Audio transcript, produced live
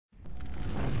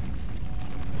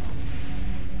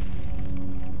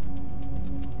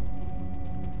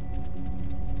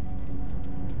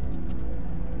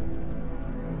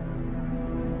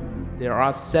there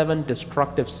are 7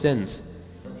 destructive sins.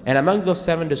 And among those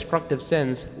 7 destructive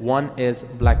sins, one is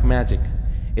black magic.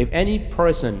 If any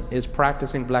person is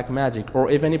practicing black magic, or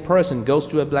if any person goes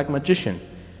to a black magician,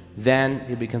 then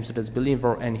he becomes a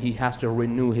disbeliever and he has to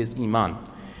renew his iman.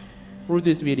 Through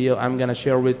this video, I'm going to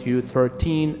share with you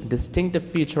 13 distinctive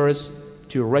features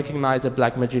to recognize a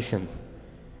black magician.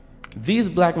 These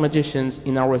black magicians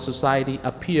in our society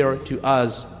appear to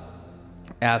us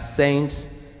as saints,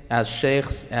 as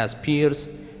sheikhs, as peers,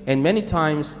 and many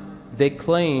times they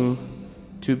claim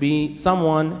to be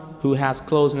someone who has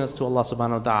closeness to Allah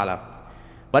subhanahu wa ta'ala.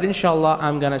 But inshallah,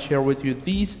 I'm going to share with you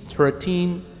these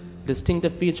 13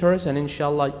 distinctive features, and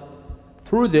inshallah,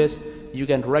 through this, you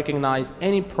can recognize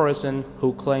any person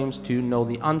who claims to know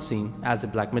the unseen as a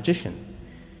black magician.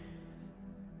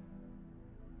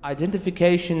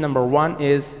 Identification number 1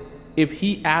 is if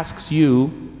he asks you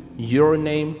your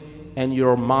name and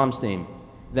your mom's name,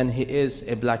 then he is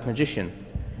a black magician.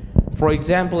 For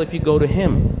example, if you go to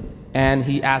him and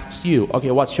he asks you, okay,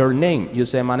 what's your name? You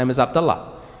say, my name is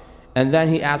Abdullah. And then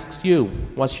he asks you,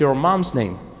 what's your mom's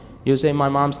name? You say, my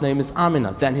mom's name is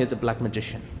Amina. Then he's a black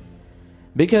magician.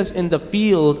 Because in the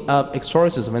field of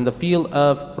exorcism, in the field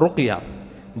of ruqya,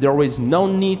 there is no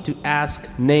need to ask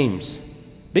names,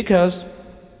 because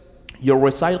you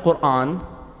recite Quran,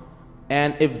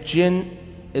 and if jinn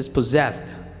is possessed,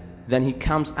 then he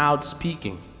comes out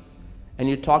speaking, and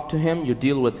you talk to him, you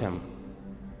deal with him.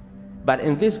 But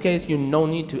in this case, you no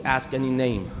need to ask any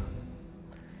name.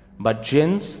 But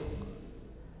jinns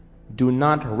do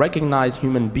not recognize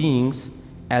human beings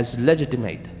as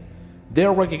legitimate. They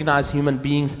recognize human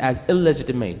beings as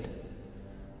illegitimate.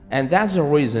 And that's the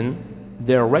reason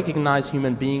they recognize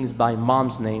human beings by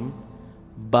mom's name,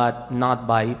 but not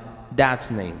by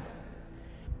dad's name.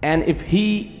 And if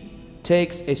he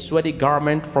takes a sweaty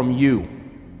garment from you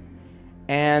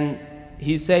and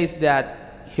he says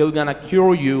that he'll gonna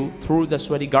cure you through the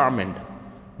sweaty garment,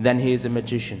 then he is a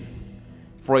magician.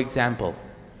 For example,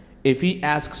 if he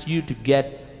asks you to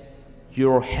get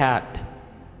your hat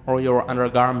or your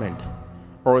undergarment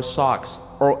or socks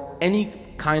or any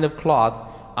kind of cloth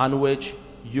on which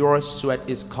your sweat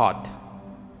is caught,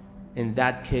 in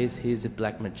that case he is a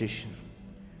black magician.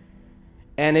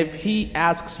 And if he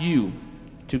asks you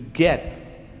to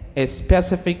get a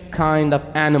specific kind of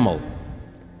animal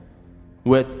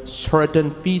with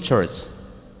certain features,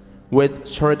 with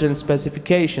certain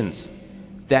specifications,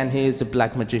 then he is a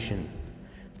black magician.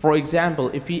 For example,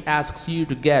 if he asks you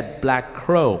to get black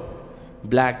crow,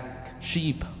 black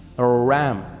sheep, or a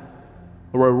ram,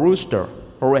 or a rooster,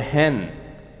 or a hen,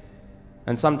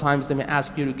 and sometimes they may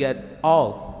ask you to get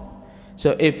all.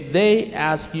 So if they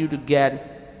ask you to get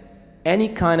any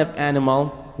kind of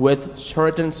animal with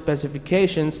certain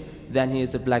specifications, then he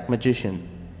is a black magician.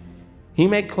 He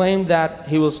may claim that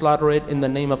he will slaughter it in the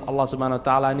name of Allah subhanahu wa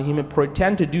ta'ala, and he may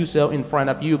pretend to do so in front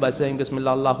of you by saying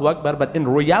Bismillah Allahu Akbar, but in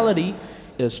reality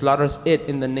he slaughters it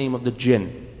in the name of the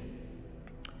jinn.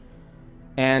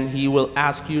 And he will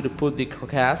ask you to put the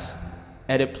carcass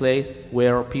at a place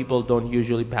where people don't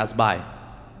usually pass by,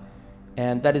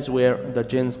 and that is where the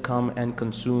jinns come and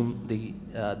consume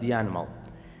the animal.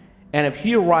 And if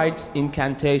he writes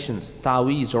incantations,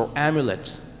 ta'weez, or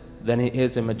amulets, then he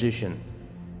is a magician.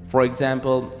 For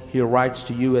example, he writes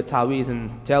to you a ta'weez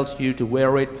and tells you to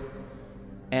wear it,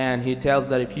 and he tells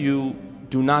that if you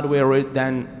do not wear it,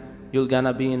 then you're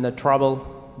gonna be in the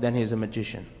trouble, then he's a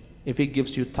magician. If he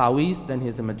gives you ta'weez, then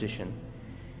he's a magician.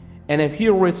 And if he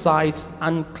recites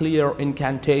unclear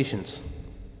incantations,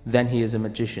 then he is a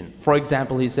magician. For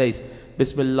example, he says,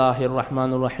 Bismillahir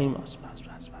Rahmanir Rahim.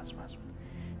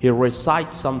 He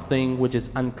recites something which is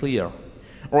unclear.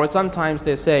 Or sometimes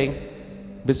they say,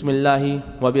 Bismillahi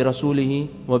wa bi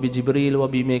rasulihi wa bi Jibril wa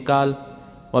bi Mikal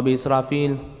wa bi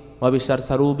Israfil wa bi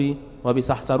Sarsarubi wa bi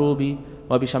Sahsarubi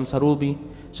wa bi Shamsarubi.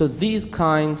 So these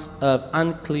kinds of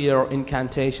unclear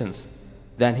incantations,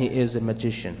 then he is a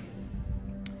magician.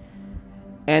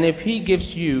 And if he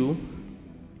gives you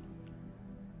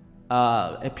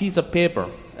a piece of paper,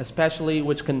 especially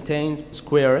which contains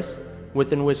squares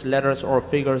within which letters or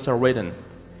figures are written,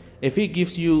 if he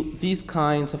gives you these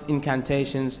kinds of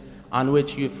incantations on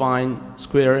which you find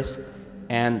squares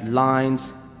and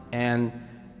lines and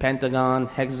pentagon,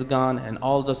 hexagon, and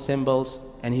all the symbols,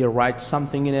 and he writes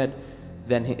something in it,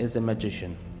 then he is a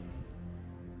magician.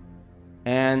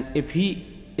 And if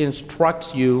he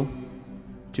instructs you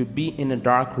to be in a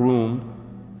dark room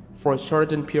for a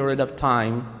certain period of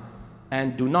time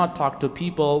and do not talk to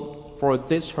people for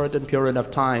this certain period of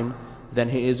time, then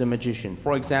he is a magician.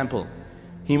 For example,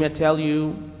 he may tell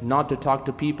you not to talk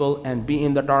to people and be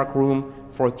in the dark room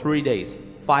for 3 days,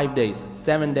 5 days,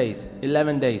 7 days,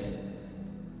 11 days,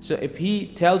 So if he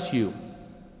tells you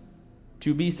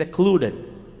to be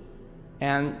secluded,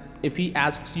 and if he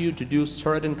asks you to do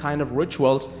certain kind of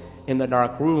rituals in the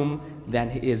dark room, then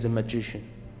he is a magician.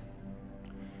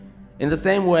 In the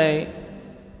same way,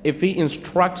 if he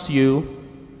instructs you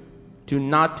to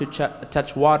not to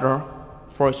touch water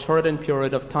for a certain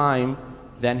period of time,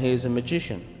 then he is a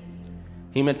magician.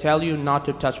 He may tell you not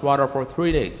to touch water for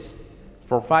 3 days,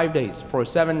 for 5 days, for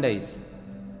 7 days,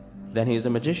 then he is a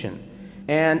magician.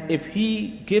 And if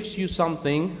he gives you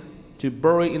something to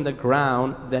bury in the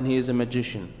ground, then he is a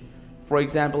magician. For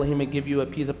example, he may give you a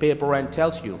piece of paper and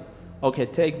tells you, okay,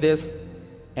 take this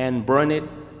and burn it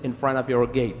in front of your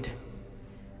gate.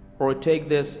 Or take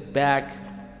this bag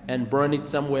and burn it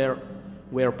somewhere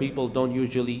where people don't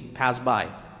usually pass by.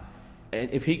 And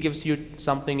if he gives you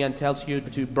something and tells you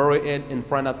to bury it in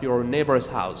front of your neighbor's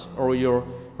house or your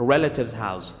relative's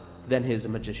house, then he's a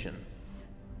magician.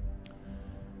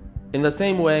 In the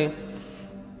same way,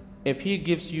 if he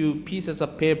gives you pieces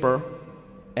of paper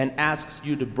and asks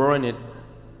you to burn it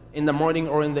in the morning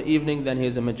or in the evening, then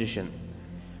he's a magician.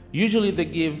 Usually they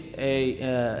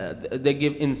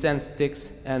give incense sticks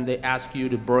and they ask you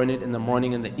to burn it in the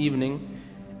morning and the evening,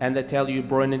 and they tell you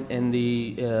burn it in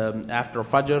the after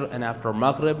Fajr and after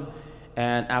Maghrib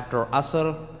and after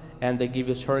Asr, and they give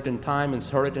you certain time and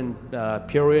certain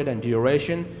period and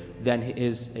duration, then he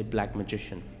is a black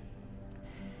magician.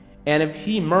 And if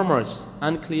he murmurs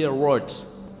unclear words,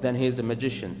 then he is a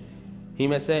magician. He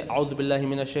may say, "A'udhu billahi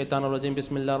minash shaitanir rajim,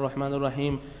 bismillahir rahmanir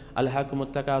rahim,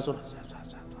 alhaakumut takasur,"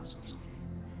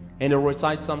 and he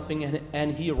recites something,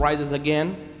 and he rises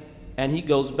again, and he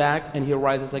goes back and he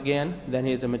rises again, then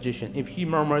he is a magician. If he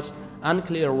murmurs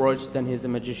unclear words, then he is a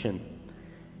magician.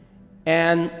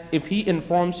 And if he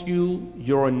informs you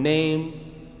your name,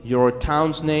 your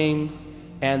town's name,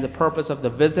 and the purpose of the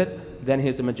visit, then he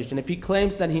is a magician. If he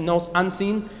claims that he knows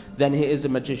unseen, then he is a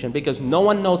magician, because no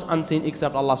one knows unseen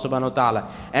except Allah subhanahu wa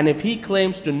ta'ala. And if he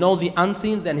claims to know the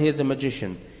unseen, then he is a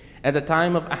magician. At the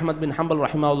time of Ahmad bin Hanbal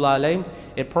rahimahullah alayhi,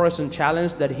 a person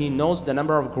challenged that he knows the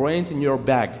number of grains in your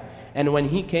bag. And when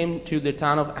he came to the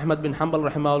town of Ahmad bin Hanbal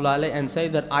rahimahullah alayhi and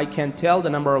said that I can tell the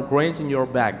number of grains in your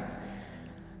bag.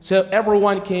 So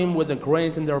everyone came with the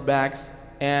grains in their bags,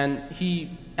 and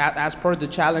he, as per the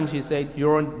challenge, he said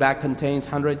your bag contains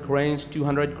 100 grains,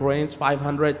 200 grains,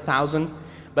 500, 1,000.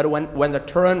 But when the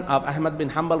turn of Ahmad bin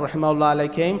Hanbal rahimahullah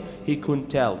alayhi came, he couldn't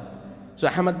tell. So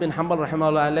Ahmad bin Hanbal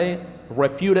rahimahullah alayhi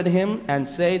refuted him and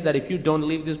said that if you don't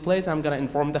leave this place, I'm going to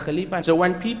inform the Khalifa. So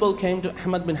when people came to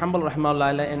Ahmad bin Hanbal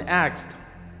rahimahullah alayhi and asked,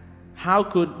 how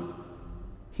could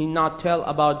he not tell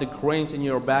about the grains in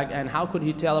your bag, and how could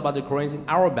he tell about the grains in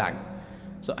our bag?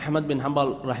 So Ahmad bin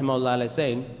Hanbal rahimahullah alayhi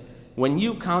said, when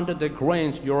you counted the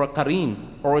grains, your qareen,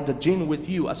 or the jinn with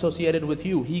you, associated with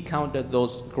you, he counted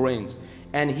those grains.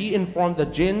 And he informed the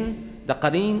jinn, the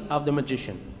qareen of the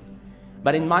magician.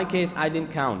 But in my case, I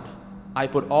didn't count. I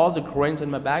put all the grains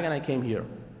in my bag and I came here.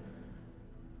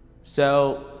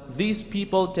 So these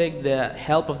people take the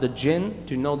help of the jinn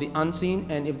to know the unseen,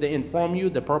 and if they inform you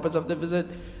the purpose of the visit,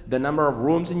 the number of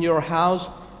rooms in your house,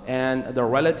 and the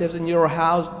relatives in your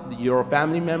house, your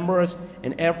family members,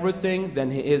 and everything,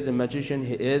 then he is a magician.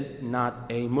 He is not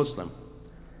a Muslim.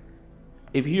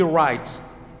 If he writes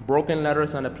broken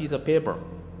letters on a piece of paper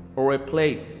or a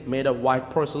plate made of white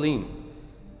porcelain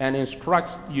and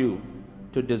instructs you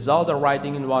to dissolve the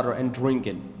writing in water and drink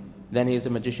it, then he is a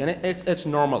magician. It's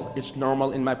normal. It's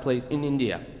normal in my place in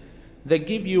India. They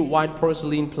give you white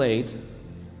porcelain plates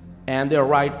and they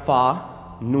write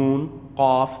Fa, Noon,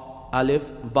 Qaf,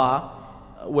 Alif, Ba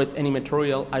with any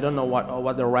material. I don't know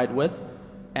what they write with.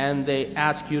 And they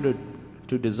ask you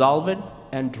to dissolve it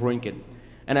and drink it.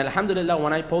 And alhamdulillah,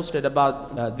 when I posted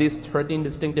about these 13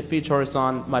 distinctive features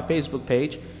on my Facebook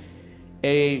page,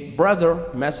 a brother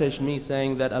messaged me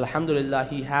saying that alhamdulillah,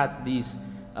 he had these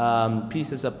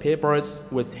pieces of papers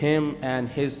with him, and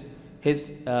his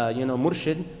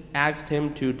murshid asked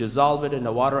him to dissolve it in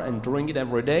the water and drink it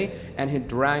every day, and he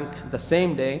drank the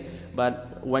same day.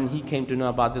 But when he came to know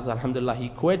about this, alhamdulillah, he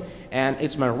quit. And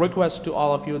it's my request to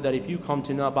all of you that if you come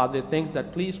to know about the things,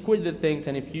 that please quit the things,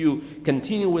 and if you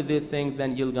continue with the things,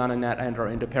 then you're gonna not enter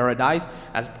into paradise.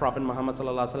 As Prophet Muhammad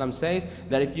sallallahu alaihi wasallam says,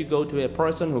 that if you go to a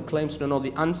person who claims to know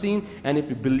the unseen, and if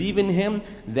you believe in him,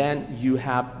 then you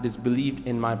have disbelieved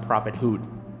in my prophethood.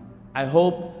 I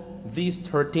hope these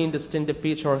 13 distinctive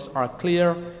features are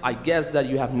clear. I guess that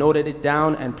you have noted it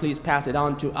down, and please pass it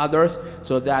on to others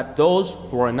so that those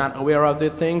who are not aware of the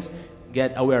things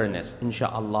get awareness,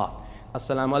 inshallah.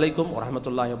 Assalamu alaikum wa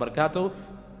rahmatullahi wa barakatuh.